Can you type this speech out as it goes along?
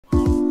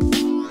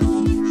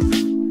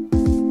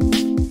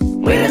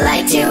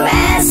like to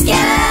ask ya,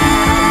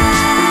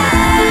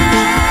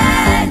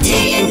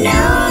 do you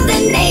know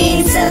the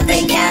names of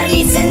the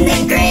counties in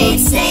the great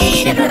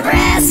state of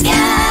Nebraska?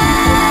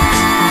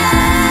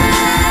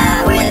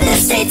 With the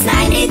state's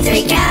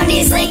 93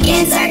 counties,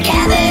 Lincoln's our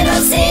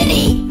capital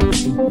city.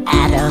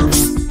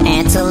 Adams,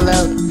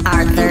 Antelope,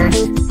 Arthur,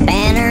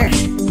 Banner,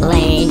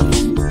 Lane,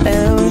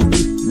 Boone,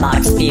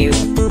 Boxview,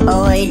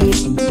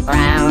 Boyd,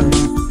 Brown,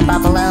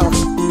 Buffalo,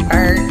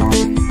 Burt,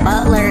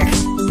 Butler,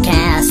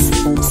 Cass,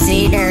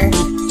 Cedar,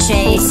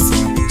 Chase,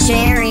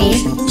 Cherry,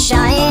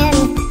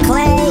 Cheyenne,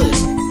 Clay,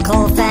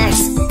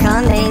 Colfax,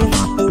 Cumming,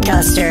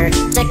 Custer,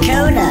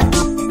 Dakota,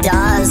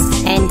 Dawes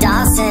and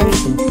Dawson,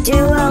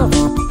 Duo,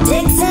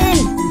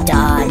 Dixon,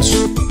 Dodge,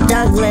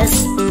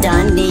 Douglas,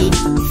 Dundee,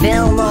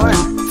 Fillmore,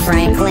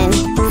 Franklin,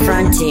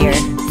 Frontier,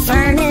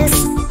 Furnace,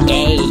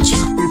 Gage,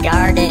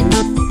 Garden,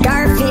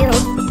 Garfield,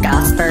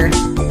 Gosper,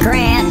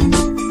 Grant,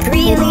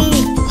 Greeley,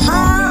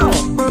 Hall,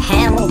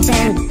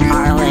 Hamilton,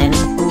 Harlan,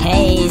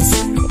 Hayes,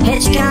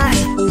 Hitchcock,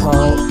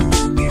 Holt,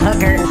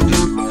 Hooker,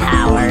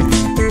 Howard,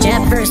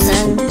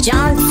 Jefferson,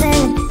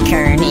 Johnson,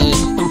 Kearney,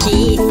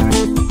 Keith,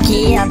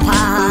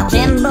 Keapaha,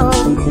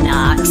 Kimball,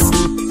 Knox,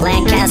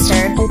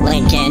 Lancaster,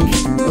 Lincoln,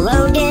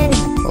 Logan,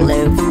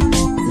 Luke,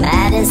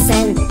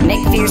 Madison,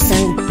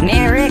 McPherson,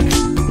 Merrick,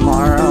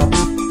 Morrill,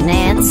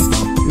 Nance,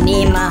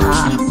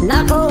 Nemaha,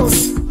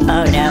 Knuckles,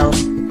 Odo,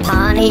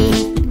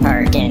 Pawnee,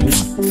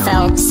 Perkins,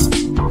 Phelps,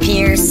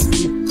 Pierce,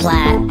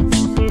 Platt,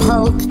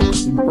 Polk,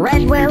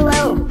 Red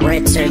Willow,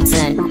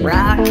 Richardson,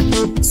 Rock,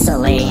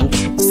 Saline,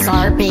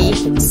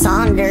 Sarpy,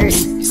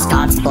 Saunders,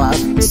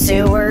 Scottsbluff,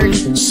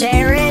 Seward,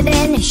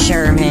 Sheridan,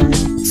 Sherman,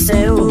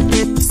 Sioux,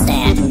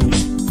 Stanton,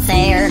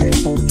 Thayer,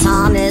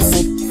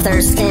 Thomas,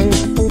 Thurston,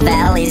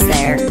 Valley's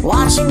there,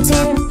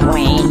 Washington,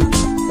 Wayne,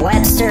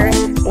 Webster,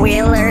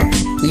 Wheeler,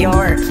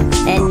 York,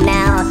 and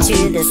now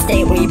to the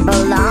state we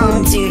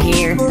belong to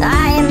here.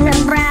 I am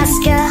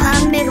Nebraska,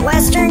 a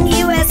Midwestern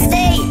U.S.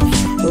 state.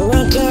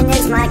 Lincoln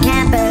is my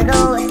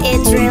capital,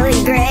 it's really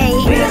great.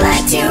 We would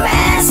like to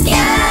ask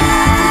ya,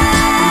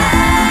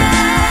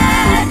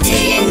 do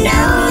you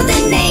know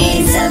the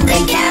names of the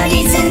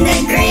counties in the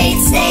great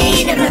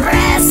state of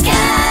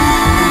Nebraska?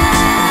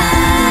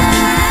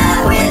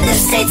 With the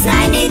state's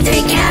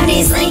 93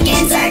 counties,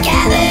 Lincoln's